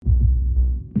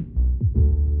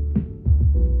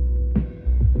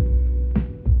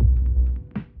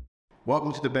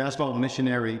Welcome to the Basketball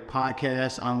Missionary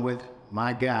Podcast. I'm with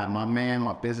my guy, my man,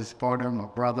 my business partner, my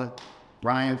brother,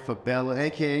 Ryan Fabella,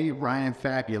 a.k.a. Ryan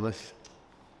Fabulous.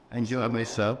 Enjoy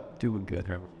myself. Doing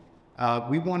good.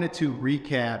 We wanted to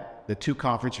recap the two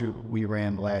conferences we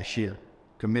ran last year,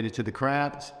 Committed to the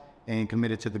Craft and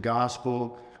Committed to the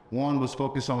Gospel. One was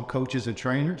focused on coaches and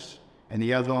trainers, and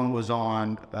the other one was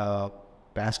on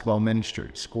basketball ministry,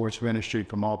 sports ministry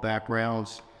from all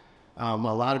backgrounds. A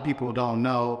lot of people don't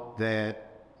know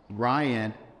that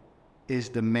Ryan is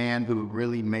the man who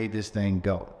really made this thing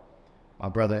go. My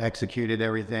brother executed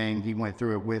everything. He went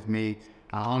through it with me.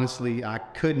 I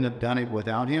couldn't have done it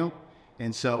without him.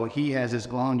 And so he has this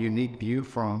long, unique view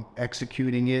from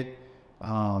executing it.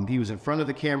 He was in front of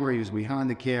the camera. He was behind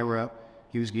the camera.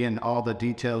 He was getting all the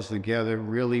details together.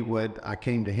 Really what I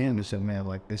came to him and said, man,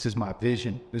 like, this is my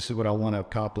vision. This is what I want to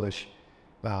accomplish.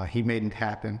 He made it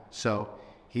happen. So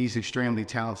he's extremely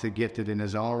talented, gifted in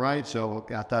his own right. So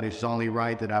I thought it's only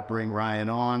right that I bring Ryan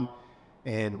on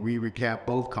and we recap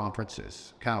both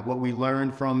conferences, kind of what we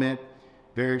learned from it.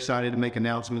 Very excited to make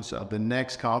announcements of the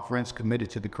next conference, Committed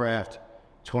to the Craft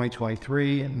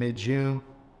 2023 in mid-June.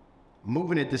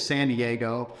 Moving it to San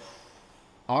Diego,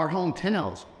 our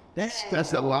hometowns.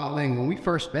 That's the wild thing. When we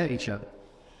first met each other,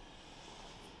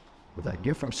 was like,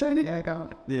 you're from San Diego?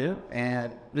 Yeah.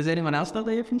 And does anyone else know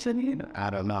that you're from San Diego? I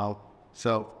don't know.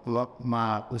 So look,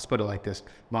 let's put it like this.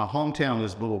 My hometown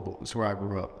is Louisville. It's where I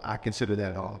grew up. I consider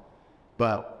that home.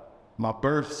 But my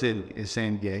birth city is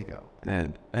San Diego.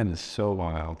 And that is so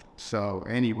wild. So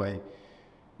anyway,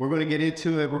 we're going to get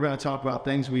into it. We're going to talk about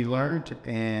things we learned,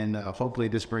 and hopefully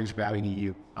this brings value to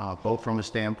you, both from a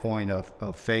standpoint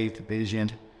of faith, vision,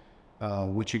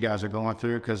 what you guys are going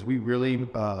through, because we really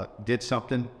did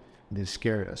something that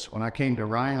scared us. When I came to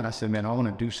Ryan, I said, man, I want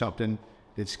to do something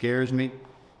that scares me.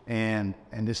 And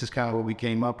this is kind of what we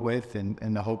came up with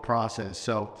and the whole process.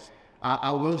 So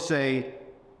I will say,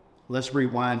 let's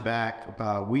rewind back.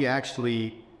 We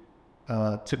actually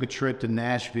took a trip to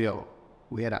Nashville.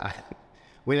 We had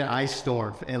an ice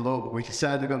storm in Louisville. We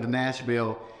decided to go to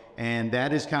Nashville, and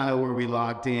that is kind of where we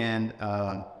locked in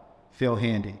Phil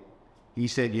Handy. He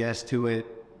said yes to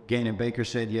it. Gannon Baker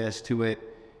said yes to it.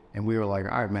 And we were like,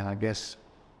 all right, man, I guess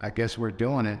we're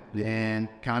doing it. And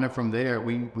kind of from there,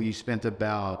 we spent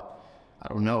about,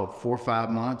 4 or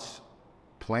 5 months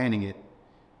planning it.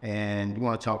 And you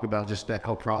want to talk about just that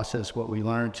whole process, what we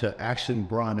learned to actually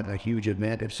run a huge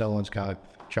event if someone's kind of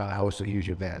trying to host a huge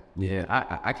event. Yeah,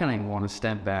 I kind of want to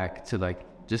step back to like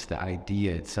just the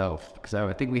idea itself, because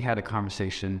I think we had a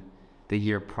conversation the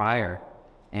year prior,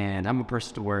 and I'm a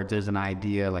person where there's an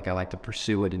idea, like I like to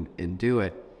pursue it and do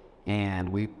it. And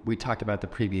we talked about the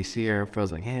previous year.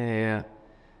 Phil's like, yeah,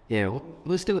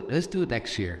 let's do it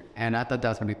next year. And I thought that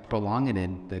was going to be prolonging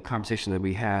in the conversation that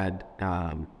we had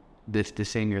this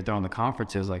same year throwing the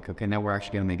conference. It was like, okay, now we're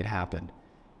actually going to make it happen.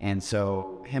 And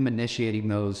so him initiating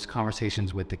those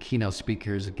conversations with the keynote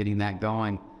speakers, getting that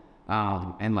going,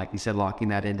 and like you said, locking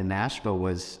that into Nashville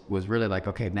was really like,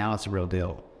 okay, now it's a real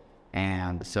deal.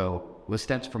 And so with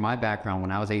steps from my background,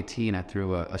 when I was 18, I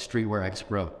threw a streetwear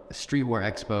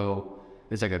expo.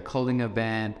 There's like a clothing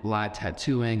event, live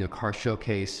tattooing, a car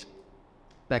showcase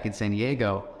back in San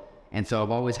Diego. And so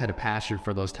I've always had a passion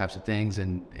for those types of things.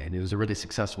 And it was a really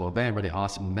successful event, really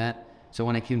awesome event. So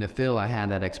when I came to Phil, I had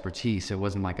that expertise. It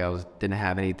wasn't like didn't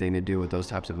have anything to do with those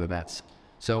types of events.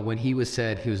 So when he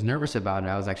said he was nervous about it,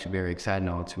 I was actually very excited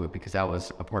to it because that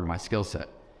was a part of my skill set.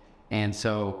 And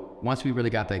so once we really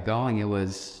got that going, it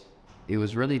was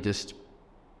really just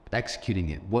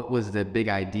executing it. What was the big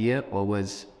idea?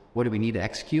 What do we need to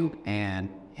execute? And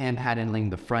him handling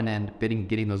the front end,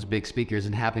 getting those big speakers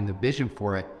and having the vision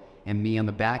for it, and me on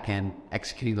the back end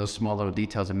executing those small little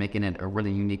details and making it a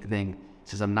really unique thing.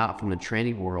 Since I'm not from the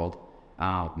training world,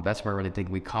 that's where I really think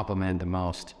we complement the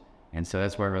most. And so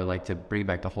that's where I really like to bring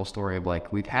back the whole story of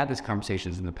like, we've had these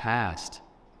conversations in the past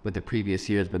with the previous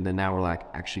years, but then now we're like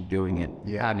actually doing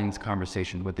it, having these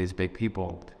conversations with these big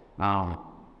people.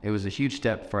 It was a huge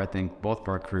step for, I think, both of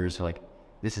our careers. So like,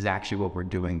 this is actually what we're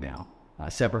doing now,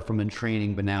 separate from the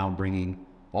training, but now bringing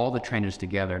all the trainers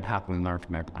together and how can we learn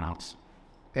from everyone else.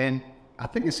 And I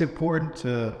think it's important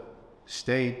to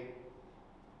state,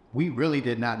 we really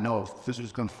did not know if this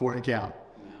was going to work out.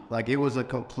 Like, it was a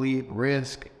complete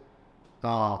risk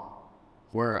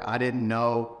where I didn't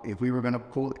know if we were going to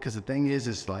pull it. Because the thing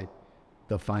is like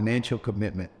the financial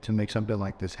commitment to make something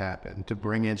like this happen, to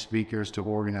bring in speakers, to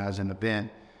organize an event.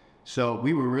 So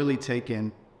we were really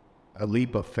taking a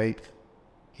leap of faith.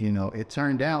 It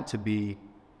turned out to be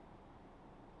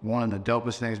one of the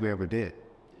dopest things we ever did.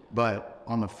 But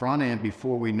on the front end,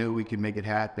 before we knew we could make it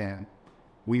happen,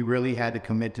 we really had to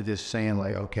commit to this saying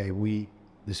like, okay,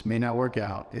 this may not work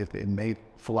out, if it may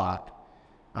flop.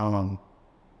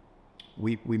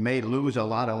 We may lose a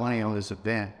lot of money on this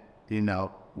event,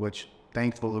 which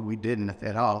thankfully we didn't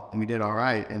at all, and we did all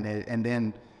right. And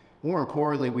then more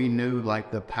importantly, we knew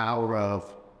like the power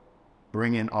of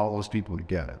bringing all those people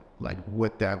together, like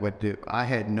what that would do. I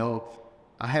had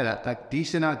a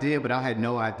decent idea, but I had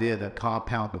no idea the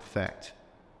compound effect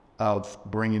of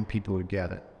bringing people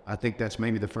together. I think that's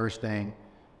maybe the first thing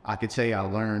I could say I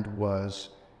learned was,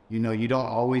 you don't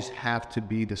always have to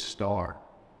be the star.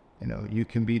 You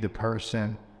can be the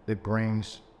person that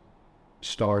brings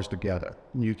stars together.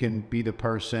 You can be the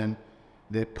person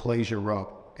that plays your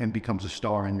role and becomes a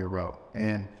star in your role.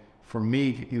 And for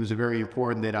me, it was very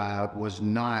important that I was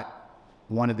not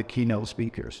one of the keynote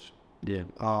speakers. Yeah.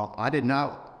 I did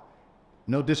not,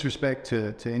 no disrespect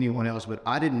to anyone else, but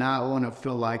I did not want to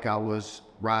feel like I was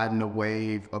riding the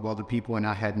wave of other people and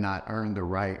I had not earned the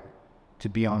right to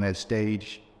be on that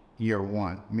stage year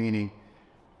one. Meaning,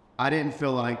 I didn't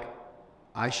feel like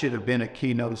I should have been a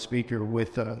keynote speaker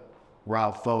with a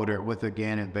Rob Fodor, with a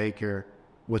Gannon Baker,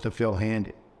 with a Phil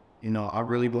Handy. I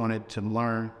really wanted to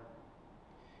learn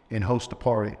and host a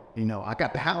party. I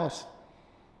got the house.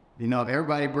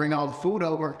 Everybody bring all the food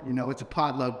over. It's a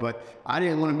potluck, but I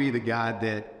didn't want to be the guy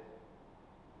that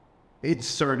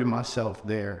inserted myself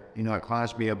there. It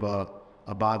reminds me of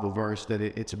a Bible verse that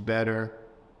it's better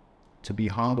to be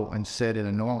humble and sit in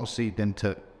a normal seat than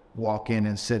to walk in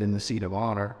and sit in the seat of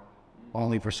honor,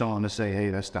 only for someone to say, hey,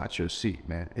 that's not your seat,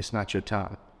 man. It's not your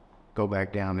time. Go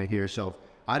back down to here. So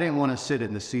I didn't want to sit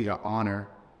in the seat of honor.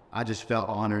 I just felt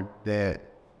honored that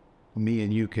me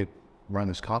and you could run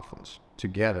this conference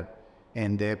together,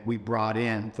 and that we brought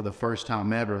in, for the first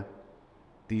time ever,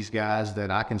 these guys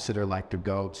that I consider like the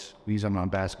GOATs. These are my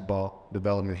basketball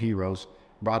development heroes.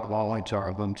 Brought them all into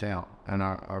our hometown and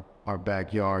our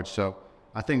backyard. So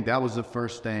I think that was the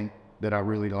first thing that I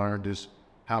really learned, is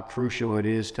how crucial it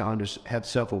is to have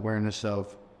self-awareness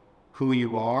of who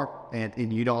you are,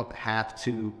 and you don't have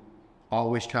to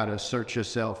always try to assert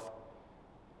yourself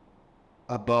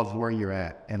above where you're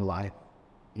at in life,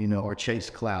 or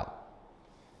chase clout.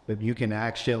 But you can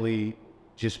actually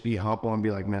just be humble and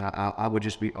be like, man, I would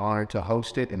just be honored to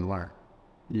host it and learn.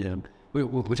 Yeah,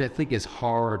 which I think is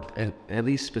hard, at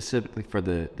least specifically for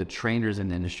the trainers in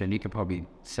the industry, and you can probably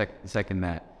second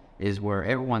that, is where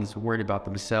everyone's worried about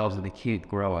themselves and they can't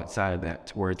grow outside of that,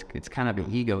 to where it's kind of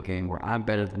an ego game where I'm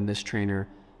better than this trainer.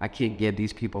 I can't give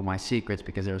these people my secrets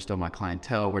because they're still my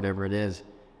clientele, whatever it is.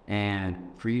 And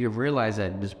for you to realize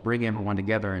that and just bring everyone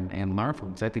together and learn from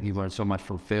them, because I think you've learned so much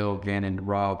from Phil, Gannon,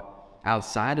 Rob,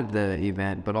 outside of the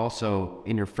event, but also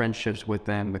in your friendships with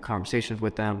them, the conversations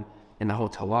with them, in the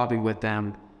hotel lobby with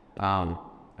them.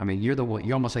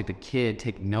 You're almost like the kid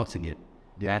taking notes again.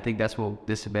 Yeah, I think that's what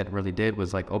this event really did,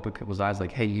 was like open people's eyes,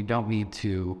 like, hey, you don't need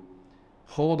to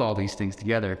hold all these things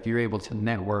together. If you're able to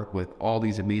network with all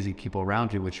these amazing people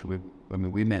around you, which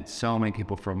we met so many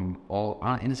people from all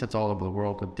over the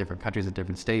world, of different countries and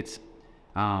different states.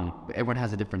 Everyone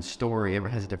has a different story.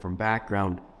 Everyone has a different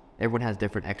background. Everyone has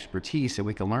different expertise, and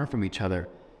we can learn from each other.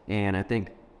 And I think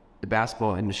the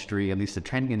basketball industry, at least the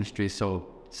training industry, is so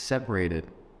separated.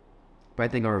 But I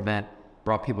think our event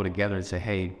brought people together and say,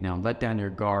 hey, now let down your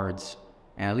guards.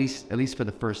 And at least for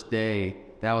the first day,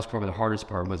 that was probably the hardest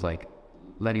part, was like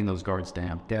letting those guards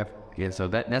down. Definitely. Yeah, so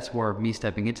that's where me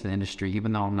stepping into the industry,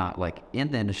 even though I'm not like in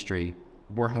the industry,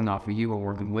 working off of you or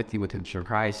working with you with Mr.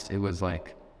 Christ, it was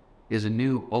a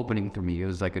new opening for me. It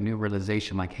was like a new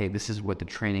realization, like, hey, this is what the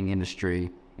training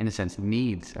industry, in a sense,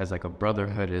 needs as like a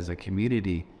brotherhood, as a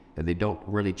community that they don't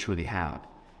really truly have.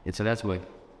 And so that's what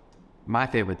my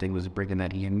favorite thing was, bringing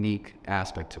that unique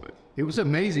aspect to it. It was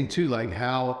amazing too, like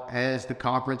how as the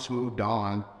conference moved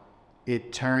on,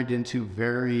 it turned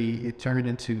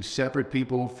into separate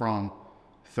people from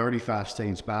 35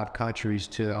 states, 5 countries,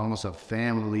 to almost a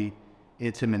family,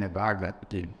 intimate environment.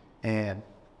 Dude. And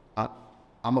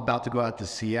I'm about to go out to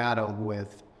Seattle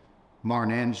with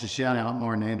Martin Anderson. Shout out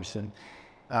Martin Anderson.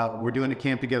 We're doing a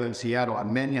camp together in Seattle. I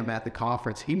met him at the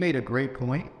conference. He made a great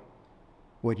point.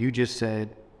 What you just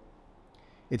said,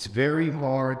 it's very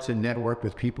hard to network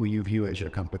with people you view as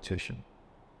your competition.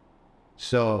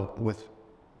 So with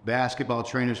basketball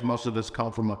trainers, most of us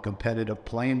come from a competitive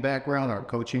playing background or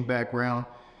coaching background.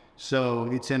 So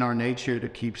it's in our nature to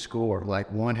keep score.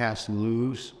 Like, one has to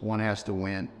lose, one has to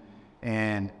win.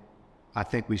 And I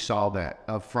think we saw that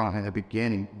up front in the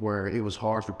beginning, where it was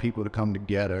hard for people to come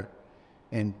together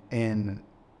and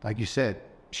like you said,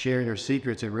 share their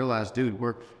secrets and realize, dude,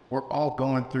 we're all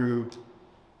going through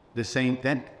the same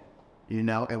thing,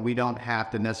 and we don't have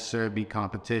to necessarily be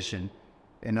competition.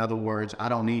 In other words, I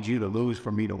don't need you to lose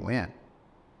for me to win.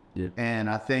 Yeah. And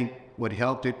I think what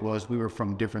helped it was we were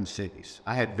from different cities.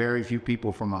 I had very few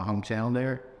people from my hometown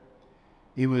there.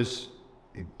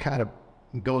 It kind of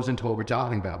goes into what we're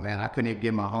talking about, man. I couldn't even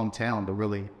get my hometown to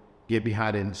really get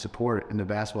behind it and support it in the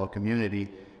basketball community.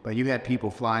 But you had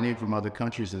people flying in from other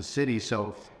countries and cities.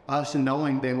 So us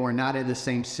knowing they were not in the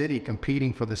same city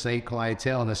competing for the same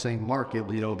clientele in the same market,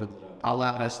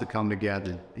 allowed us to come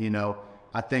together.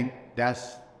 I think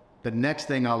that's the next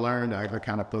thing I learned, I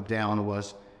kind of put down,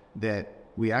 was that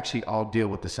we actually all deal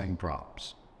with the same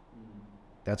problems.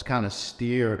 That's kind of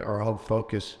steered our whole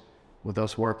focus with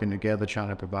us working together, trying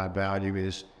to provide value,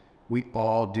 is we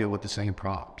all deal with the same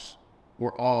problems.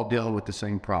 We're all dealing with the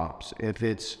same problems. If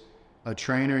it's a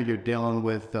trainer, you're dealing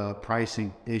with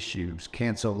pricing issues,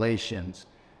 cancellations.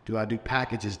 Do I do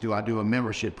packages? Do I do a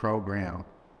membership program?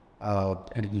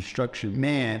 And instruction.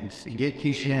 Man, get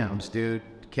key gyms, dude.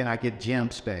 Can I get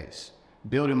gym space?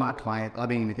 Building my client. I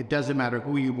mean, it doesn't matter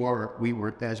who you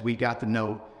were. As we got to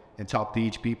know and talk to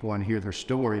each people and hear their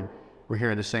story, we're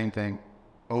hearing the same thing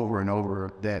over and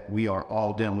over, that we are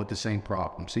all dealing with the same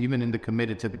problem. So even in the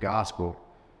committed to the gospel,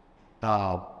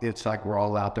 it's like we're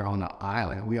all out there on the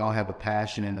island. We all have a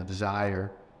passion and a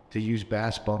desire to use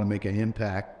basketball to make an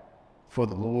impact for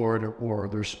the Lord or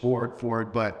their sport for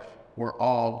it, but we're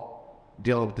all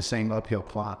dealing with the same uphill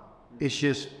climb. It's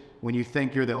just when you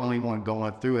think you're the only one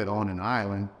going through it on an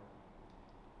island,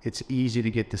 it's easy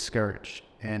to get discouraged.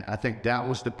 And I think that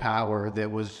was the power that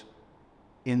was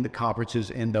in the conferences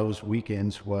in those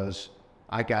weekends, was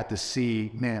I got to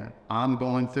see, man, I'm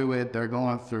going through it, they're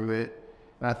going through it.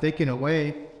 And I think in a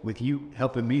way, with you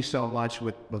helping me so much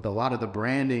with a lot of the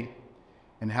branding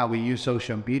and how we use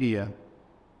social media,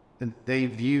 they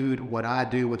viewed what I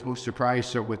do with Worcester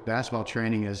Price or with basketball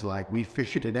training as like, we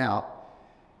figured it out.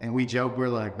 And we joke, we're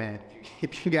like, man,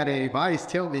 if you got any advice,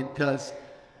 tell me, because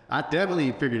I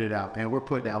definitely figured it out. And we're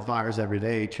putting out fires every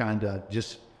day, trying to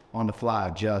just on the fly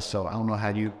adjust. So I don't know how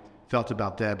you felt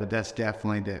about that, but that's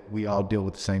definitely that we all deal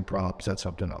with the same problems. That's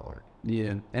something I learned.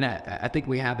 Yeah, and I think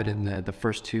we have it in the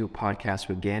first two podcasts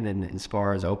with Gannon as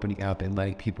far as opening up and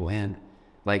letting people in.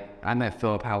 Like, I met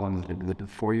Philip, how long was it?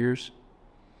 4 years?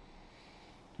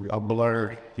 A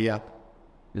blur, yeah. It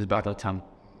was about that time.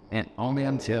 And only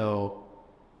until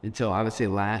I would say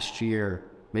last year,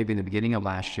 maybe in the beginning of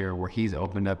last year, where he's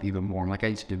opened up even more. Like, I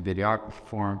used to do videography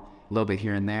for him a little bit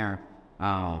here and there.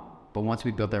 But once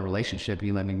we built that relationship,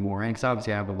 he let me more in. Because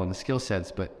obviously I have a lot of skill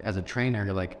sets, but as a trainer,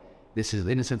 you're like, this is,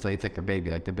 in a sense, like it's like a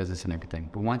baby, like the business and everything.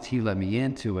 But once he let me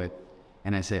into it,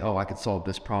 and I say, oh, I could solve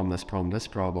this problem, this problem, this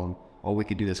problem, or we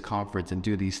could do this conference and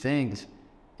do these things,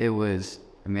 it was,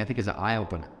 I mean, I think it's an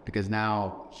eye-opener, because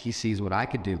now he sees what I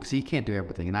could do, because he can't do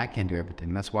everything, and I can't do everything.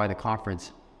 And that's why the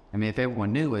conference, I mean, if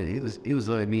everyone knew it, it was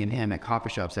literally me and him at coffee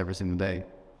shops every single day.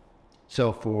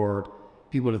 So for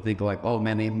people to think like, oh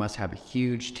man, they must have a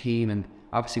huge team, and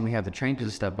obviously we have the trainers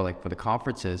and stuff, but like for the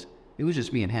conferences, it was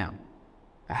just me and him.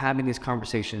 Having these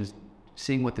conversations,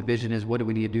 seeing what the vision is, what do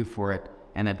we need to do for it,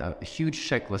 and a huge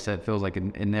checklist that feels like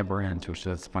it never ends, which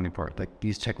that's the funny part. Like,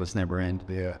 these checklists never end.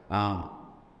 Yeah.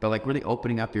 But like really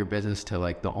opening up your business to,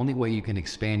 like, the only way you can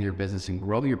expand your business and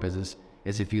grow your business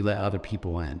is if you let other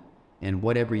people in. And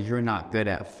whatever you're not good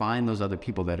at, find those other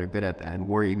people that are good at that. And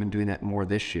we're even doing that more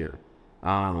this year.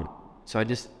 So I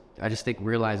just think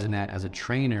realizing that as a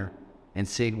trainer and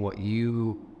seeing what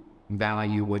you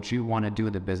value, what you want to do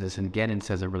in the business, and Gannon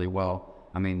says it really well.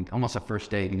 I mean, almost the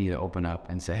first day you need to open up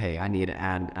and say, hey, I need to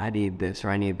add, I need this or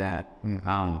I need that.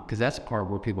 Because that's the part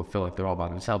where people feel like they're all by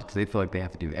themselves, because they feel like they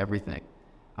have to do everything.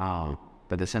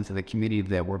 But the sense of the community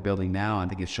that we're building now, I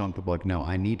think it's showing people like, no,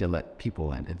 I need to let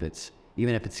people in.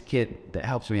 Even if it's a kid that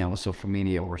helps me out with social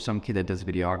media, or some kid that does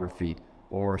videography,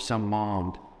 or some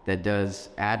mom that does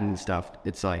admin stuff,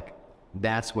 it's like,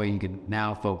 that's where you can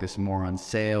now focus more on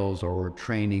sales or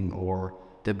training or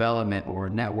development or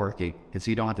networking. And so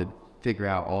you don't have to figure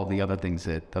out all the other things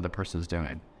that the other person's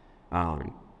doing.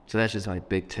 So that's just like a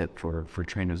big tip for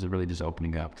trainers, is really just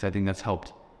opening up. Because I think that's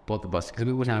helped both of us, because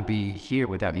we would not be here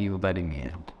without you letting me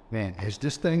in. Man, is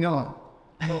this thing on?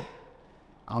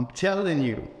 I'm telling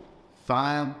you,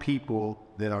 find people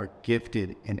that are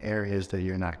gifted in areas that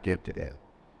you're not gifted in.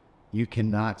 You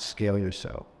cannot scale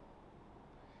yourself.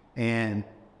 And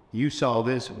you saw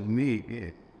this with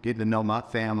me, getting to know my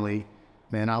family.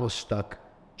 Man, I was stuck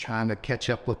trying to catch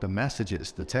up with the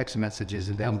messages, the text messages.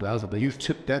 And you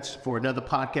took, that's for another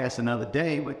podcast another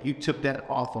day, but you took that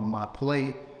off of my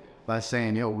plate by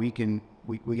saying, yo, we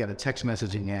got a text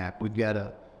messaging app. We've got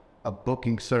a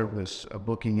booking service, a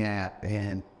booking app,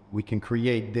 and we can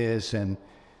create this. And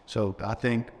so I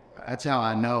think that's how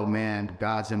I know, man,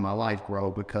 God's in my life,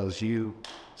 bro, because you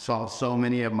solved so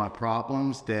many of my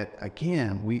problems that,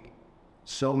 again,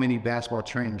 so many basketball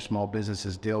trainers, small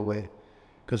businesses deal with,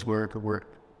 because we're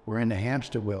in the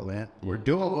hamster wheel, man. We're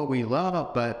doing what we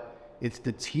love, but it's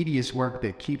the tedious work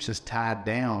that keeps us tied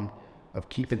down of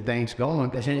keeping things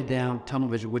going. Pushing it down, tunnel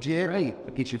vision, which is great,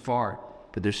 it gets you far.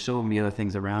 But there's so many other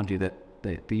things around you that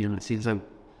you know, it seems like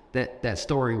that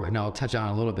story, and I'll touch on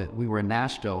it a little bit. We were in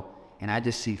Nashville, and I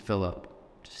just see Philip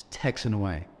just texting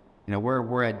away. You know,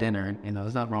 we're at dinner, and you know,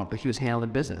 there's nothing wrong, but he was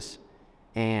handling business.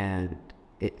 And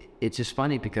it's just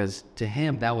funny because to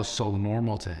him, that was so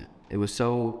normal to him. It was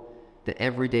so the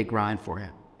everyday grind for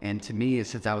him. And to me,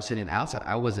 since I was sitting outside,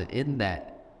 I wasn't in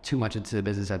that too much into the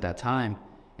business at that time.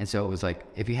 And so it was like,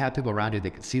 if you have people around you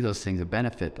that can see those things of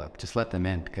benefit, like, just let them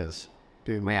in, because,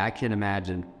 dude, man, I can't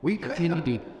imagine. We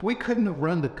couldn't have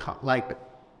run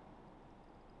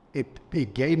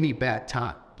it gave me bad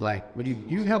time. Like, when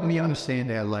you help me understand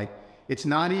that, like, it's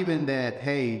not even that,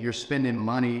 hey, you're spending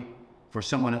money for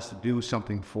someone else to do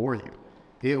something for you.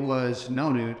 It was,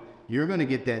 no, dude, you're going to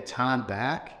get that time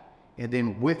back. And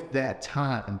then with that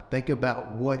time, think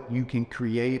about what you can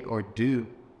create or do,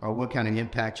 or what kind of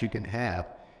impact you can have.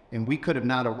 And we could have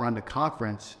not have run the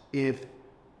conference if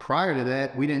prior to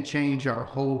that, we didn't change our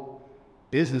whole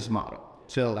business model.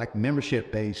 So like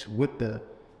membership base with the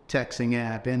texting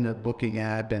app and the booking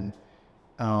app. And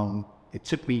it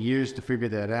took me years to figure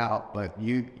that out, but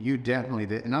you definitely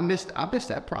did. And I missed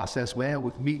that process, man,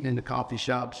 with meeting in the coffee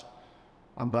shops.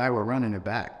 I'm glad we're running it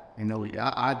back. You know,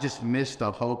 I just missed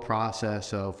the whole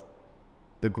process of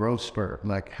the growth spurt,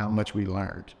 like how much we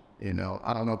learned. You know,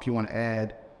 I don't know if you want to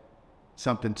add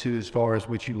something too, as far as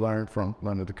what you learned from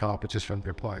running the conferences from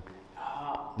your part.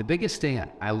 The biggest thing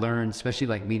I learned, especially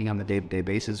like meeting on the day-to-day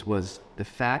basis, was the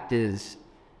fact is,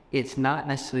 it's not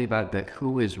necessarily about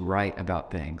who is right about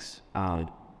things.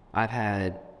 I've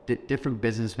had different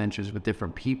business ventures with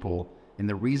different people, and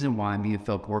the reason why me and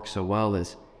Philip work so well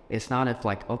is, it's not if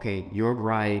like, okay, you're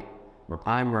right, or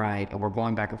I'm right, and we're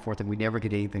going back and forth and we never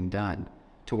get anything done.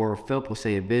 To where Philip will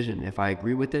say a vision, if I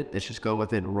agree with it, let's just go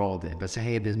with it and roll with it. But say,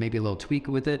 hey, there's maybe a little tweak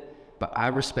with it, but I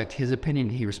respect his opinion,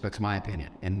 he respects my opinion.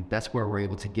 And that's where we're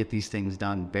able to get these things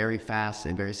done very fast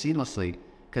and very seamlessly,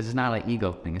 because it's not an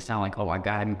ego thing. It's not like, oh, I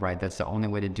got him right, that's the only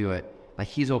way to do it. Like,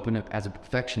 he's open up as a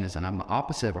perfectionist, and I'm the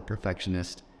opposite of a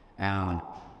perfectionist.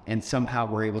 And somehow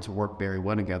we're able to work very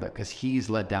well together, because he's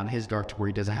let down his guard to where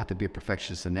he doesn't have to be a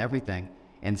perfectionist in everything.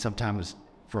 And sometimes,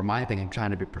 for my thing, I'm trying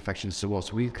to be a perfectionist as well.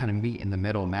 So we kind of meet in the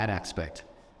middle in that aspect.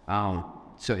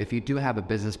 So if you do have a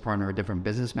business partner or different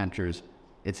business mentors,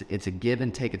 it's a give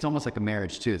and take. It's almost like a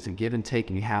marriage too. It's a give and take,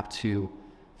 and you have to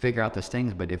figure out those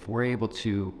things. But if we're able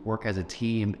to work as a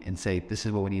team and say, this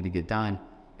is what we need to get done,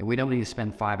 and we don't need to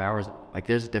spend 5 hours, like,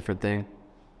 there's a different thing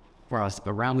for us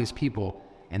around these people.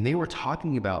 And they were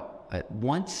talking about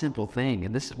one simple thing,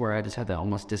 and this is where I just had to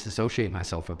almost disassociate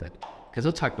myself with it. Because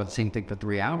they'll talk about the same thing for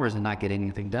 3 hours and not get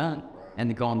anything done, and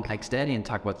they go on like steady and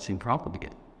talk about the same problem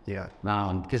again. Yeah.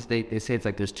 Because they say it's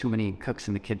like there's too many cooks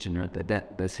in the kitchen, or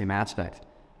the same aspect.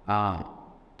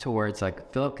 To where it's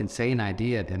like, Philip can say an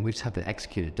idea, and we just have to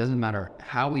execute it. It doesn't matter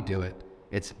how we do it.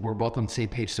 We're both on the same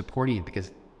page supporting it,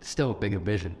 because it's still a bigger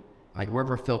vision. Like,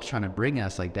 wherever Philip's trying to bring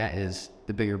us, like, that is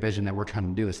the bigger vision that we're trying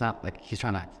to do. It's not like he's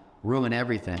trying to ruin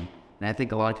everything. And I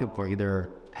think a lot of people are either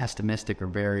pessimistic or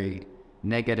very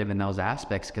negative in those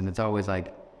aspects, because it's always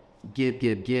like, give,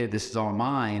 this is all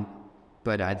mine.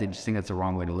 But I just think that's the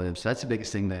wrong way to live. So that's the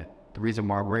biggest thing, that the reason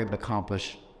why we're able to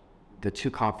accomplish the 2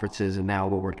 conferences, and now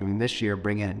what we're doing this year,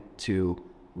 bring it to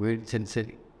Sin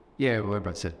City. Yeah, we're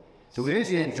about City. So we're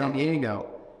in San Diego.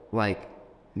 Like,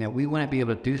 now we wouldn't be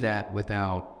able to do that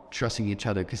without trusting each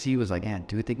other, because he was like, "Man,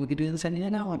 do you think we could do it in San Diego?"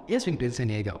 No, yes, we can do it in San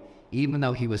Diego. Even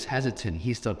though he was hesitant,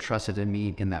 he still trusted in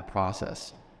me in that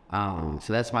process. So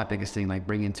that's my biggest thing, like,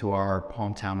 bringing to our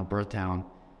hometown or birth town,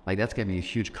 like, that's going to be a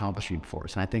huge accomplishment for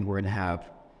us. And I think we're going to have,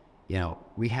 you know,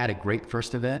 we had a great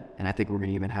first event, and I think we're going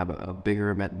to even have a bigger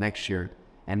event next year.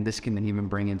 And this can even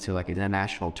bring into like an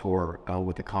international tour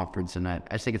with the conference. And I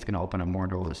just think it's going to open up more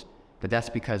doors. But that's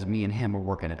because me and him are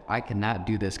working it. I cannot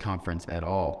do this conference at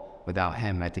all without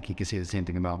him. And I think he can say the same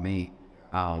thing about me.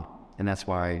 And that's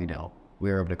why, you know,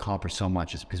 we're able to accomplish so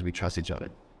much, is because we trust each other.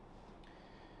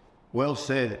 Well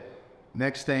said.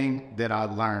 Next thing that I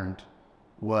learned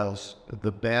was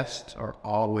the best are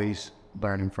always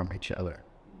learning from each other.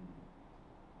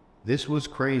 This was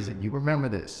crazy. You remember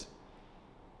this.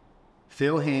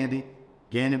 Phil Handy,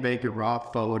 Gannon Baker,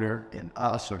 Rob Foder, and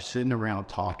us are sitting around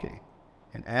talking.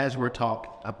 And as we're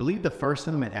talking, I believe the first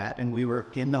time it happened, we were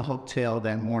in the hotel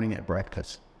that morning at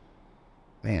breakfast.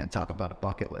 Man, talk about a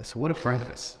bucket list. What a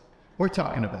breakfast. We're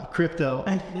talking about crypto.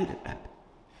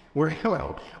 We're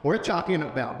talking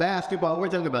about basketball. We're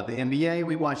talking about the NBA.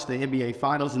 We watched the NBA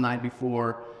finals the night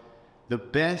before. The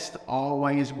best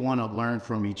always want to learn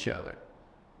from each other.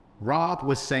 Rob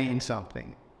was saying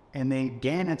something, and then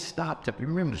Gannon stopped him. You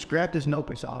remember, just grabbed his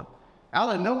notebook out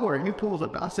of nowhere. He pulls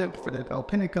up. I said, "Where did that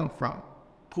penny come from?"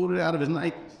 Pulled it out of his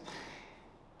knife,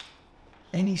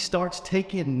 and he starts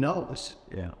taking notes.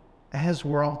 Yeah. As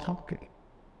we're all talking,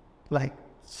 like,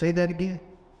 say that again.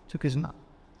 Took his note.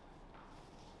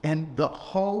 And the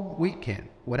whole weekend,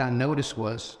 what I noticed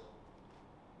was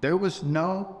there was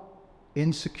no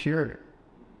insecurity.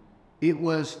 It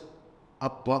was a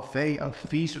buffet of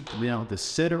feast, to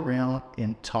sit around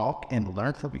and talk and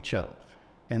learn from each other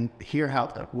and hear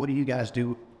what do you guys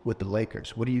do with the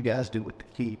Lakers? What do you guys do with the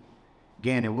Heat?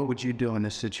 Gannon, what would you do in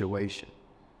this situation?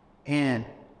 And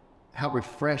how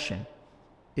refreshing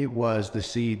it was to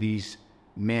see these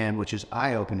men, which is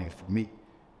eye-opening for me,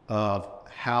 of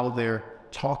how they're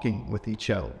talking with each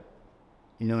other.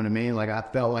 You know what I mean? Like, I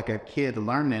felt like a kid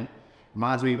learning.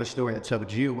 Reminds me of a story I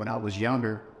told you when I was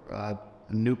younger, a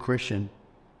new Christian.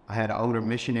 I had an older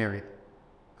missionary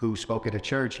who spoke at a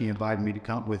church. He invited me to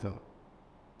come with him.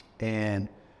 And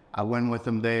I went with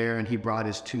him there, and he brought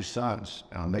his two sons.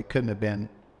 They couldn't have been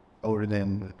older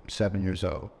than 7 years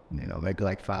old. Maybe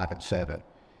like 5 and 7.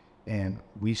 And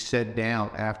we sat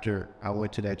down after I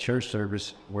went to that church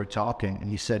service. We're talking, and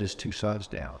he set his two sons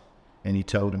down. And he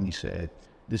told him, he said,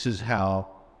 "This is how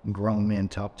grown men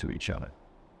talk to each other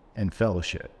and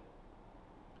fellowship.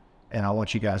 And I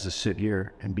want you guys to sit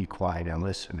here and be quiet and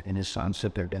listen." And his son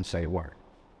sit there and didn't say a word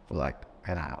for like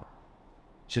an hour.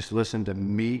 Just listen to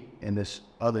me and this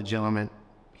other gentleman.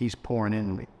 He's pouring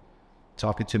into me,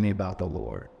 talking to me about the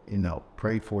Lord,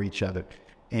 pray for each other.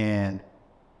 And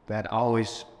that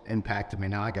always impacted me.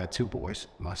 Now I got 2 boys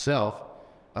myself,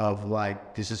 of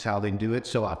like, this is how they do it.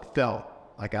 So I felt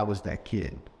like I was that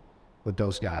kid with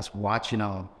those guys, watching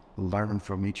them learn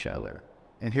from each other.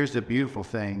 And here's the beautiful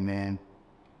thing, man.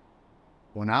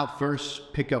 When I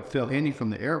first pick up Phil Henny from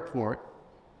the airport,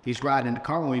 he's riding in the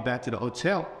car when we back to the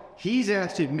hotel. He's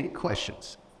asking me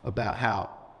questions about how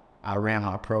I ran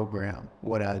our program,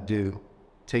 what I do,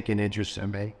 taking interest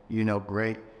in me.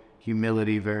 Great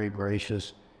humility, very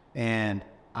gracious. And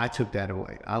I took that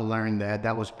away. I learned that.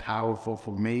 That was powerful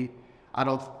for me. I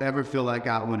don't ever feel like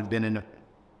I would have been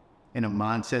in a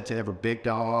mindset to ever big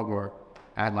dog or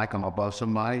act like I'm above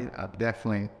somebody. I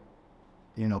definitely,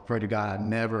 pray to God, I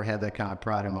never had that kind of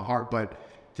pride in my heart. But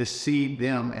to see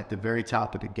them at the very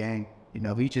top of the game,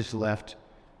 he just left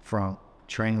from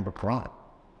training LeBron.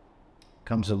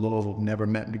 Comes to Louisville, never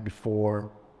met me before,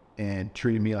 and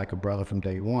treated me like a brother from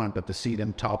day one. But to see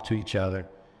them talk to each other,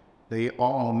 they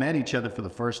all met each other for the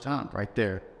first time right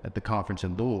there at the conference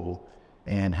in Louisville,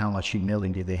 and how much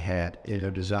humility they had in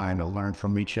their desire to learn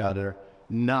from each other,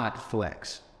 not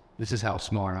flex. This is how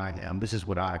smart I am. This is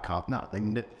what I call. No,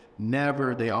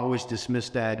 they always dismiss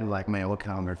that and like, man, what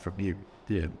can I learn from you?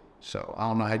 Yeah. So I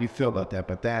don't know how you feel about that,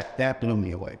 but that blew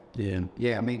me away.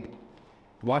 Yeah. I mean,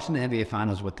 watching the NBA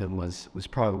Finals with them was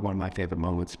probably one of my favorite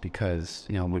moments because,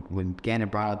 when Gannon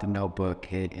brought out the notebook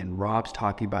and Rob's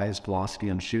talking about his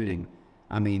philosophy on shooting,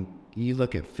 I mean, you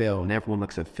look at Phil, and everyone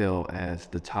looks at Phil as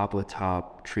the top of the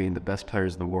top, treating the best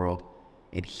players in the world.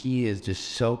 And he is just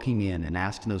soaking in and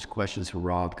asking those questions for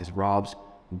Rob, because Rob's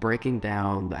breaking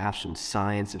down the actual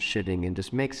science of shooting and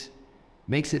just makes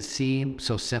it seem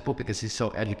so simple because he's so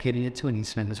educated into it and he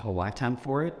spent his whole lifetime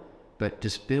for it. But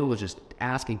just Phil was just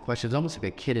asking questions, almost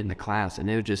like a kid in the class. And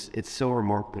it's so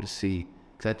remarkable to see,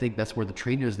 because I think that's where the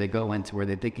trainers, they go into, where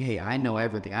they think, hey, I know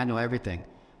everything.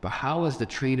 But how is the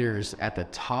trainers at the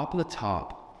top of the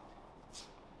top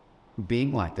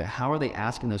being like that? How are they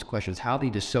asking those questions? How are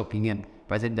they just soaking in?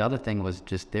 But I think the other thing was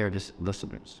they're just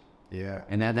listeners. Yeah.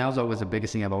 And that was always the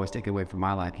biggest thing I've always taken away from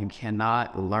my life. You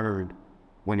cannot learn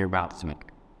when you're about to speak.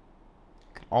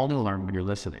 You can only learn when you're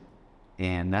listening.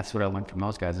 And that's what I learned from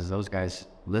those guys, is those guys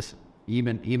listen.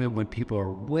 Even when people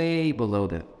are way below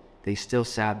them, they still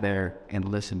sat there and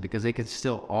listened, because they could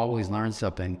still always learn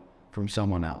something from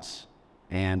someone else.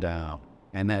 And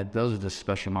that those are the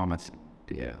special moments.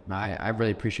 Yeah, I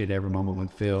really appreciate every moment when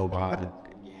Phil, Rod.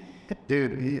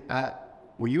 Dude,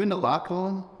 were you in the locker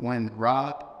room when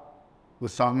Rob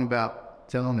was talking about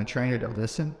telling the trainer to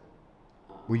listen?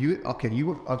 Were you? Okay, you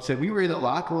were upset. We were in the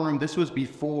locker room. This was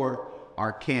before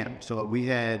our camp. So we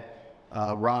had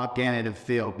Rob, Gannon, and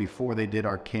Phil before they did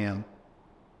our camp.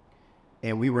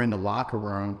 And we were in the locker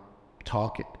room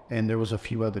talking. And there was a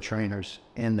few other trainers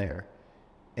in there.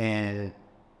 And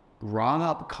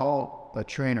Rob called a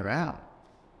trainer out.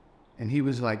 And he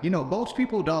was like, most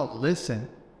people don't listen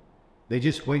They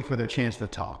just wait for their chance to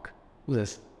talk.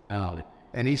 Listen,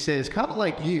 And he says, kind of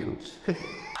like you.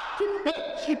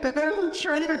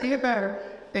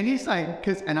 And he's like,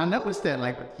 and I noticed that,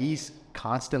 like, he's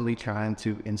constantly trying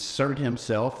to insert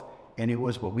himself, and it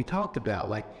was what we talked about.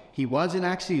 Like, he wasn't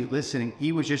actually listening.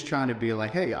 He was just trying to be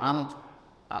like, hey,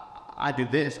 I do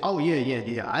this. Oh,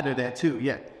 yeah, I do that too,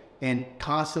 yeah. And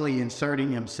constantly inserting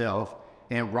himself.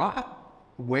 And Rob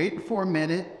waited for a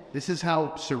minute. This is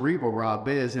how cerebral Rob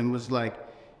is, and was like,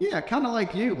 yeah, kind of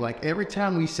like you. Like, every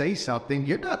time we say something,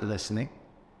 you're not listening.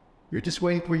 You're just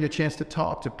waiting for your chance to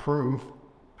talk to prove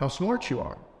how smart you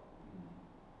are.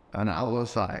 And I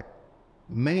was like,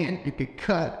 man, you could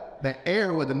cut the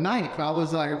air with a knife. I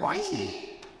was like, why?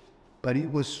 But it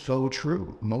was so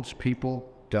true. Most people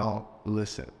don't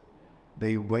listen.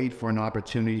 They wait for an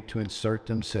opportunity to insert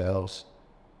themselves,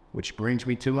 which brings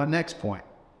me to my next point.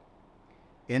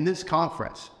 In this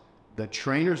conference, the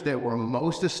trainers that were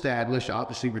most established,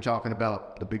 obviously we're talking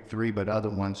about the big three, but other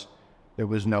ones, there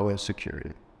was no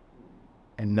insecurity.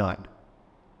 And none.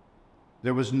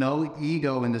 There was no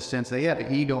ego in the sense, they had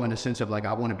an ego in the sense of like,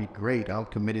 I want to be great. I'm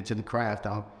committed to the craft.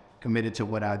 I'm committed to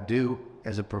what I do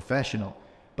as a professional.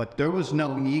 But there was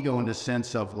no ego in the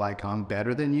sense of like, I'm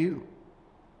better than you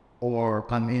or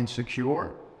I'm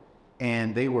insecure.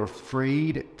 And they were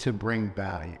freed to bring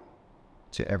value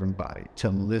to everybody, to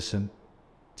listen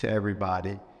to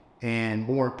everybody. And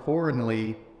more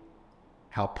importantly,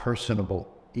 how personable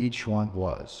each one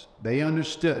was. They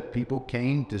understood. People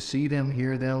came to see them,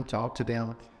 hear them, talk to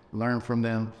them, learn from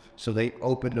them. So they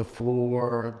opened the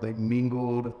floor, they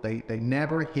mingled, they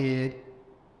never hid.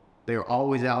 They were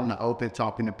always out in the open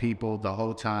talking to people the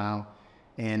whole time.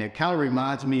 And it kind of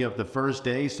reminds me of the first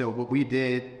day. So what we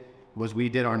did was we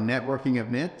did our networking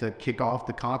event to kick off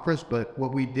the conference. But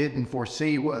what we didn't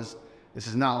foresee was, this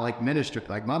is not like ministry.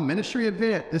 Like my ministry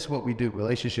event, this is what we do.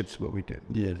 Relationships is what we do.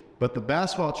 Yeah. But the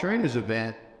basketball trainers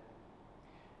event,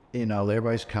 you know,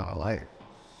 everybody's kind of like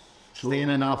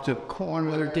standing off to the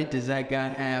corner. What does that guy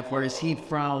have? Where is he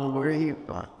from? Where he?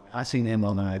 I seen him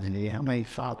on IG. How many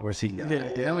followers he got?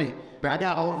 I mean, I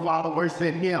got more followers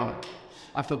than him.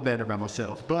 I feel better about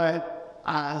myself. But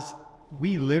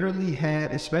we literally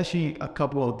had, especially a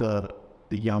couple of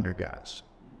the younger guys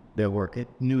that were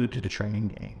new to the training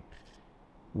game.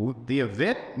 The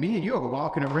event, me and you were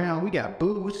walking around. We got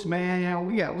booths, man.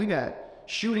 We got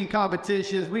shooting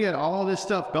competitions. We got all this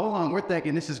stuff going on. We're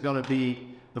thinking this is going to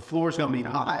be, the floor's going to be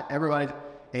hot. Everybody,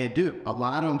 and dude, a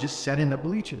lot of them just sat in the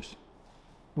bleachers.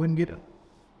 Wouldn't get up.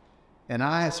 And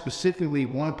I specifically,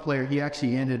 one player, he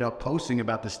actually ended up posting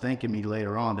about this, thanking me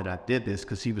later on that I did this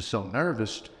because he was so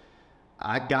nervous.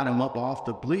 I got him up off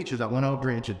the bleachers. I went over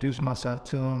and introduced myself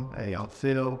to him. Hey, I'm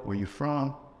Phil. Where you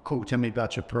from? Cool. Tell me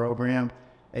about your program.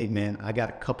 Hey, man, I got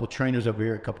a couple trainers over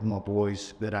here, a couple more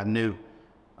boys that I knew,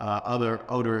 other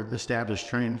older established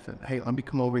trainers. Hey, let me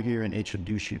come over here and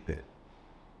introduce you a bit.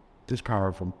 This is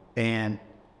powerful. And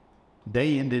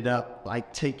they ended up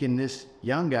like taking this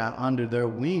young guy under their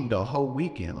wing the whole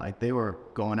weekend. Like they were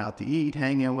going out to eat,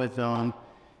 hanging with them.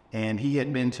 And he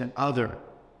had been to other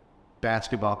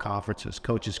basketball conferences,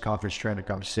 coaches conference, trainer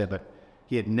conference, but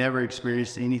he had never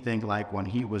experienced anything like when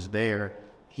he was there.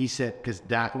 He said, because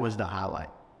that was the highlight.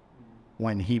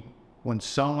 When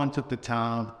someone took the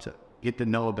time to get to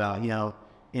know about,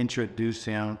 introduce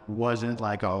him, wasn't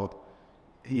like,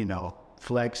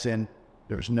 flexing.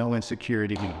 There was no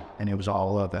insecurity, and it was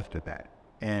all love after that.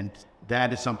 And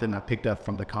that is something I picked up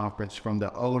from the conference, from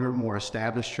the older, more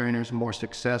established trainers, more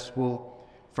successful,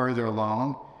 further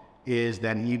along, is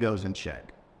that ego's in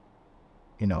check.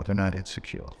 They're not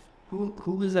insecure.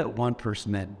 Who was that one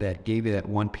person that gave you that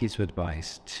one piece of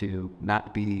advice to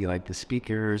not be like the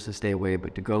speakers, to stay away,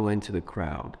 but to go into the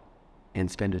crowd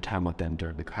and spend your time with them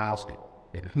during the class?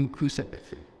 Who said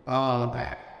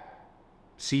that?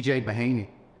 CJ Mahaney.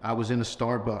 I was in a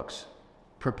Starbucks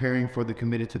preparing for the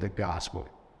Committed to the Gospel.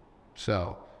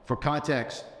 So for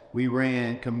context, we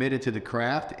ran Committed to the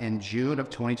Craft in June of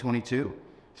 2022.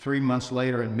 3 months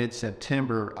later, in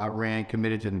mid-September, I ran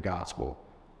Committed to the Gospel,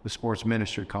 the sports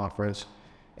ministry conference.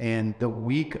 And the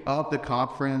week of the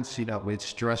conference, it's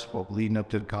stressful leading up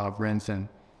to the conference and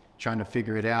trying to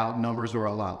figure it out. Numbers were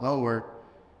a lot lower.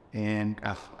 And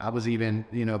I was even,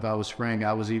 if I was frank,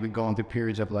 I was even going through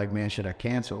periods of like, man, should I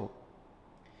cancel?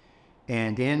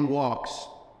 And in walks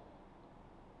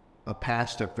a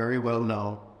pastor, very well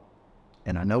known,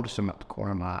 and I noticed him at the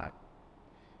corner of my eye.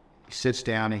 He sits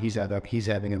down and he's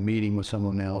having a meeting with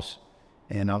someone else,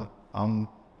 and I'm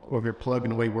over here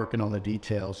plugging away, working on the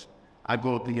details. I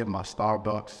go up to get my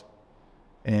Starbucks,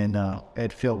 and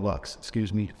at Phil Bucks,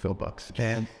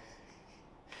 and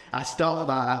I stop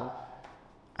by.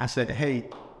 I said, hey,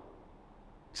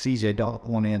 CJ, don't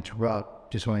want to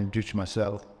interrupt. Just want to introduce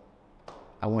myself.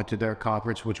 I went to their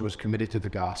conference, which was Committed to the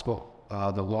Gospel,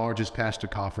 the largest pastor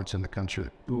conference in the country.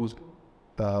 It was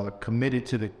committed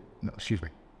to the, no, excuse me,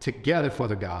 Together for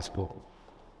the Gospel.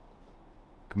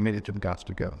 Committed to the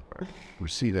Gospel together. We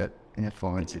see that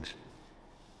influences.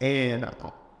 And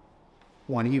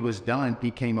when he was done, he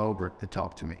came over to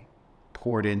talk to me,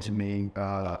 poured into me.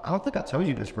 I don't think I told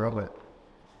you this, bro, but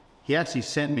he actually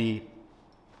sent me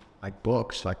like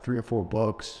books, like 3 or 4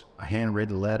 books, a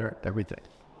handwritten letter,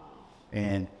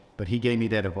 everything. But he gave me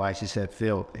that advice. He said,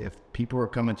 Phil, if people are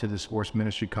coming to the sports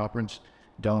ministry conference,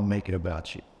 don't make it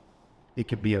about you. It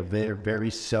could be a very, very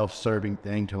self-serving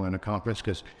thing to run a conference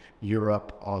because you're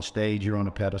up on stage, you're on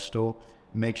a pedestal.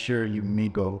 Make sure you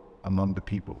mingle among the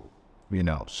people, you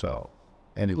know, so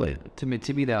anyway. To me,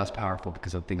 that was powerful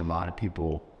because I think a lot of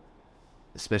people,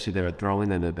 especially that are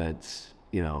throwing in events,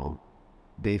 you know,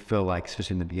 they feel like,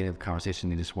 especially in the beginning of the conversation,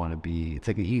 they just want to be, it's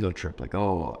like an ego trip. Like,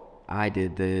 oh, I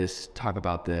did this, talk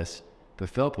about this. But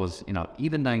Philip was, you know,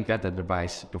 even though he got that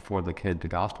advice before the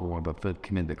gospel one, but Philip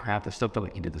committed the craft, I still felt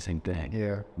like he did the same thing.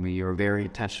 Yeah. I mean, you were very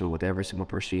intentional with every single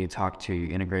person you talked to,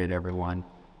 you integrated everyone.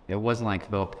 It wasn't like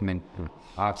Philip, I mean,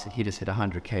 obviously he just hit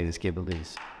 100K, just gave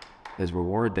his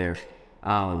reward there.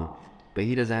 But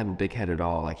he doesn't have a big head at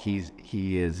all. Like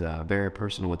he is very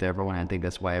personal with everyone. I think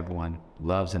that's why everyone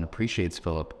loves and appreciates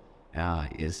Philip,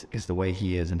 is the way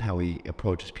he is and how he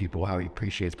approaches people, how he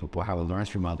appreciates people, how he learns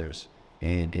from others,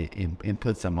 and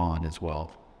puts them on as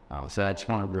well. So I just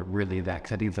want to relay that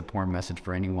because I think it's an important message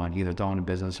for anyone, either throwing a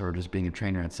business or just being a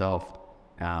trainer itself,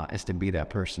 is to be that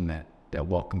person that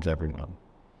welcomes everyone.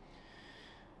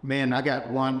 Man, I got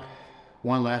one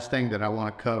last thing that I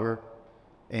want to cover.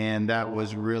 And that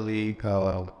was really, it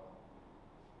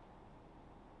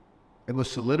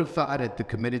was solidified at the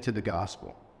Committed to the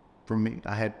Gospel for me.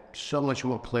 I had so much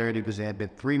more clarity because it had been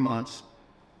 3 months.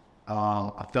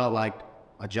 I felt like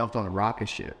I jumped on a rocket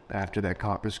ship after that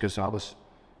conference because I was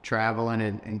traveling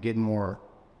and getting more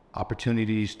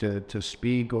opportunities to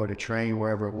speak or to train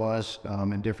wherever it was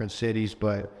in different cities.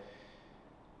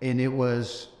 And it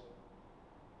was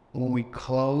when we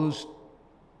closed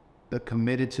the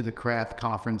Committed to the Craft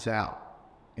conference out,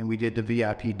 and we did the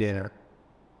VIP dinner,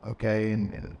 okay,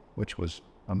 and which was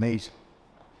amazing.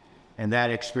 And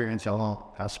that experience alone,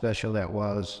 how special that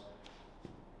was.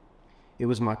 It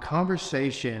was my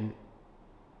conversation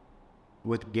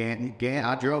with Gannon.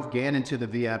 I drove Gannon to the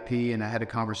VIP, and I had a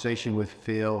conversation with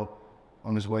Phil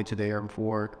on his way to the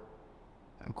airport,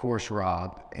 of course,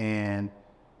 Rob. And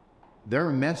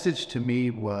their message to me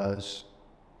was,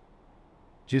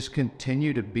 just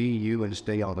continue to be you and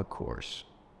stay on the course,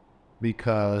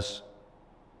 because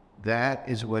that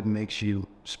is what makes you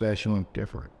special and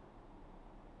different,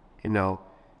 you know.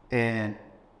 And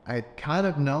I kind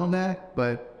of known that,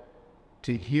 but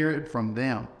to hear it from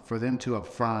them, for them to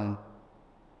affirm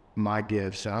my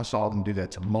gifts, and I saw them do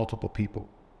that to multiple people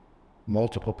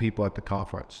at the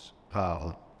conference.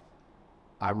 I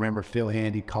remember Phil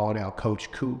Handy called out Coach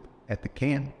Coop at the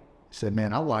camp. Said,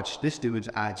 man, I watch this dude's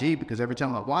IG because every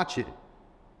time I watch it,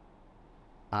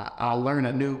 I learn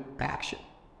a new action.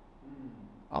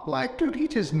 I'm like, dude, he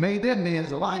just made that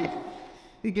man's life.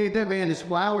 He gave that man his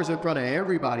flowers in front of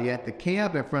everybody at the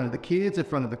camp, in front of the kids, in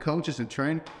front of the coaches and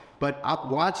training. But I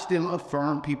watched them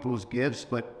affirm people's gifts,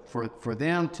 but for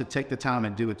them to take the time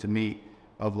and do it to me,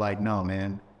 of like, no,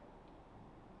 man,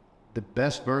 the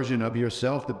best version of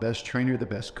yourself, the best trainer, the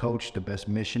best coach, the best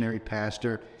missionary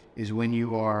pastor is when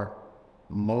you are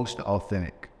most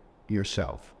authentic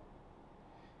yourself.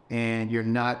 And you're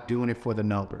not doing it for the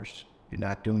numbers. You're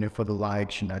not doing it for the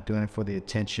likes. You're not doing it for the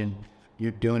attention.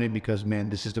 You're doing it because, man,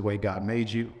 this is the way God made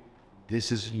you.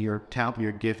 This is your talent,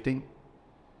 your gifting.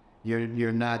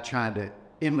 You're not trying to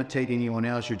imitate anyone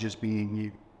else. You're just being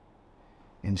you.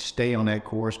 And stay on that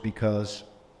course because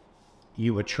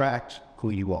you attract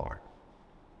who you are.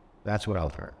 That's what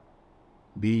I've heard.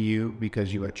 Be you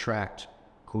because you attract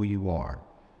who you are.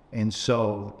 And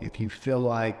so if you feel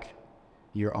like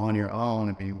you're on your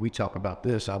own, I mean, we talk about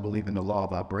this, I believe in the law of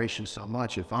vibration so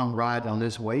much. If I'm riding on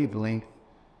this wavelength,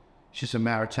 it's just a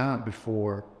matter of time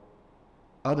before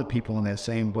other people in that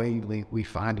same wavelength, we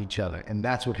find each other. And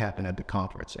that's what happened at the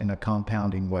conference in a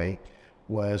compounding way,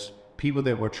 was people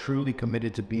that were truly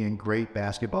committed to being great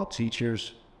basketball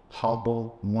teachers,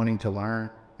 humble, wanting to learn,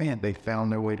 man, they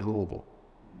found their way to Louisville,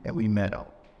 and we met them.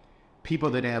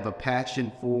 People that have a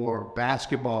passion for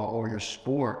basketball or your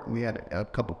sport. We had a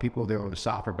couple people there with a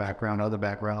soccer background, other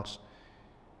backgrounds,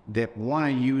 that want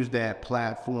to use that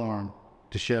platform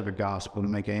to share the gospel, to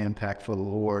make an impact for the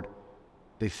Lord.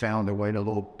 They found their way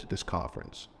to this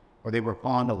conference. or they were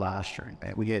on the live stream.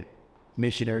 And we had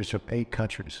missionaries from 8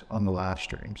 countries on the live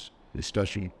streams,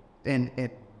 especially. And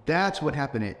that's what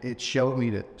happened. It showed me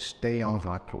to stay on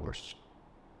my course,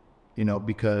 you know,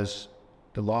 because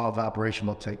the law of operation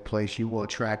will take place. You will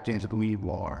attract into who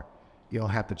you are. You'll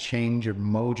have to change or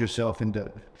mold yourself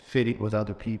into fitting with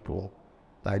other people.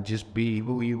 Like, just be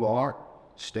who you are,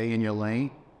 stay in your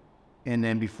lane. And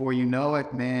then before you know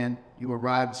it, man, you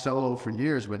arrived solo for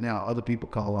years, but now other people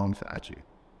call alongside you.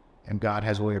 And God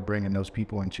has a way of bringing those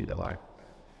people into your life.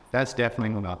 That's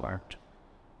definitely what I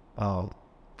learned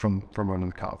from running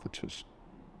the conferences.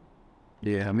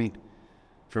 Yeah, I mean,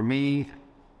 for me,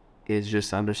 it's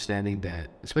just understanding that,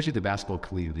 especially the basketball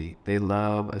community, they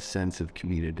love a sense of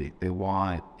community. They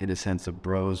want, in a sense, a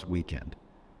bros weekend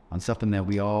on something that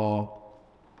we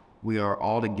are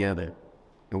all together,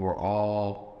 and we're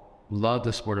all love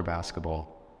the sport of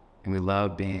basketball, and we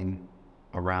love being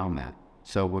around that.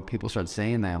 So when people start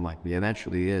saying that, I'm like, yeah, that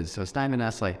truly is. So it's not even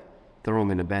us like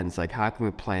throwing an event. It's like, how can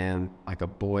we plan like a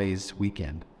boys'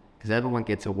 weekend? Because everyone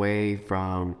gets away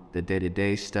from the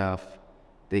day-to-day stuff.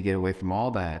 They get away from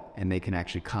all that, and they can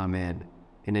actually come in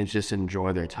and then just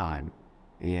enjoy their time.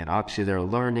 And obviously they're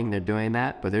learning, they're doing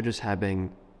that, but they're just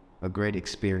having a great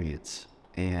experience.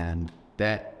 And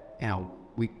that, you know,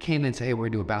 we came in and say, hey, we're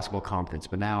going to do a basketball conference,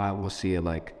 but now I will see it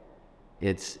like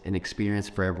it's an experience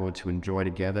for everyone to enjoy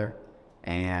together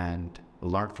and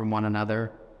learn from one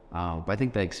another. But I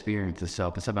think the experience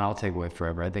itself is something I'll take away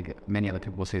forever. I think many other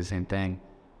people will say the same thing,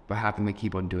 but how can we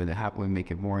keep on doing that? How can we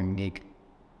make it more unique?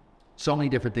 So many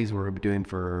different things we're doing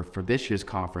for this year's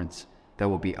conference that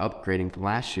will be upgrading from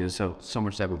last year. So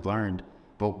much that we've learned,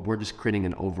 but we're just creating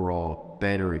an overall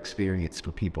better experience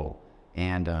for people.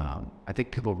 And I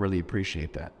think people really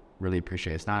appreciate that. Really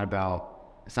appreciate it. It's not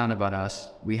about us.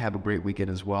 We have a great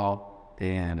weekend as well.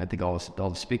 And I think all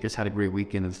the speakers had a great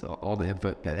weekend. It's all the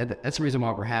input. That's the reason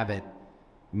why we're having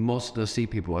most of those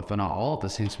people, if not all of the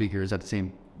same speakers at the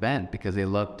same event, because they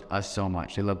loved us so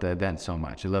much. They loved the event so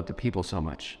much. They loved the people so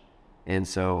much. And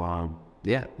so,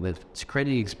 it's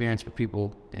creating an experience for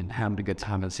people and having a good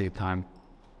time at the same time.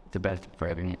 The best for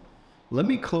everyone. Let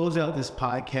me close out this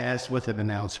podcast with an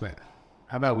announcement.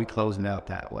 How about we close it out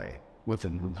that way?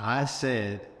 I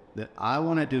said that I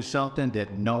want to do something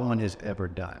that no one has ever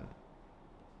done.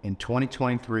 In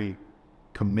 2023,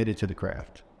 committed to the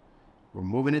craft. We're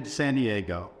moving into San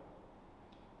Diego.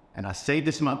 And I saved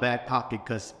this in my back pocket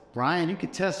because, Brian, you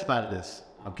can testify to this.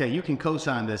 Okay, you can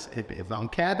co-sign this if I'm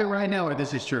capping right now or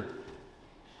this is true.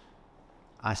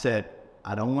 I said,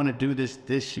 I don't want to do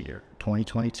this year,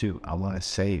 2022. I want to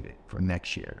save it for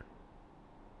next year.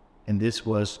 And this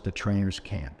was the trainers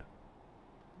camp.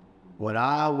 What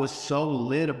I was so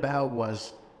lit about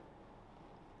was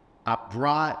I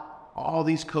brought all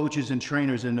these coaches and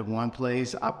trainers into one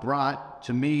place. I brought,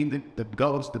 to me, the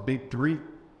goals, the big three,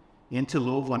 into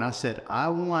Louisville, and I said, I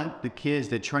want the kids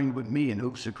that train with me in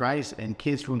Hoops of Christ and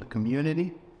kids from the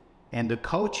community and the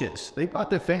coaches. They brought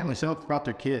their families, some brought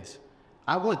their kids.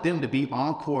 I want them to be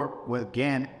on court with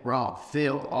Gann, Rob,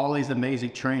 Phil, all these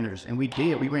amazing trainers. And we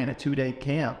did. We ran a 2-day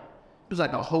camp. It was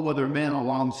like a whole other event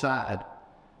alongside.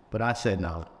 But I said,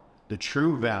 no, the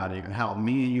true value and how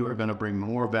me and you are going to bring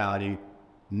more value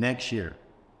next year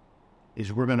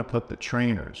is we're going to put the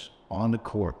trainers on the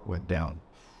court with them.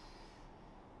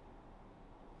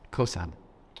 Co-sign.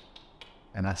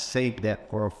 And I saved that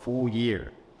for a full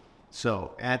year.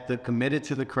 So at the Committed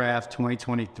to the Craft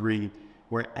 2023,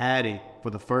 we're adding, for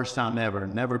the first time ever,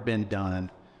 never been done,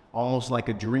 almost like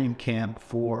a dream camp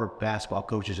for basketball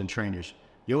coaches and trainers.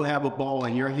 You'll have a ball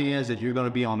in your hands that you're going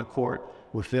to be on the court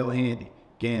with Phil Handy,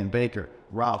 Gann Baker,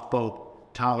 Rob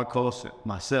Folk, Tyler Colson,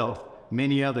 myself,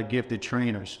 many other gifted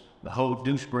trainers, the whole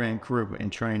Deuce Brand crew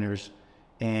and trainers.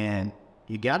 And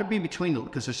you got to be between them,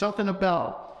 because there's something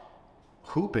about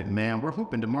hooping, man. We're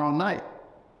hooping tomorrow night.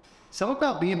 Something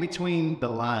about being between the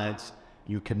lines.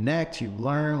 You connect, you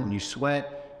learn, when you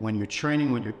sweat, when you're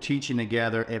training, when you're teaching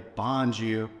together, it bonds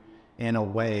you in a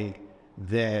way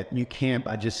that you can't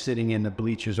by just sitting in the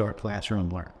bleachers or a classroom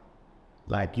learn.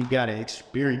 Like, you got to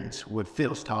experience what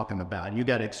Phil's talking about. You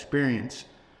got to experience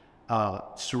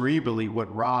cerebrally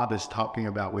what Rob is talking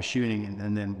about with shooting,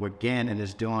 and then what Gannon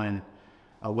is doing,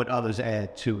 what others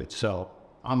add to it. So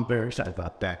I'm very excited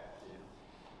about that.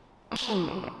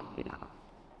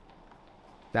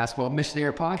 Basketball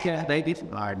Missionary Podcast, baby.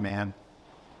 All right, man.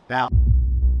 Now.